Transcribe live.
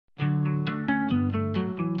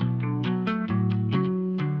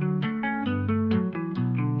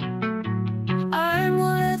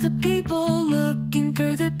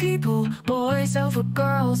pull boys over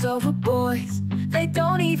girls over boys. They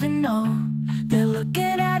don't even know. They're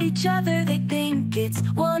looking at each other, they think it's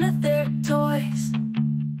one of their toys.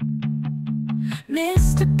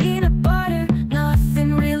 Mr. Peanut Butter,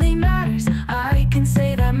 nothing really matters. I can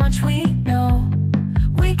say that much, we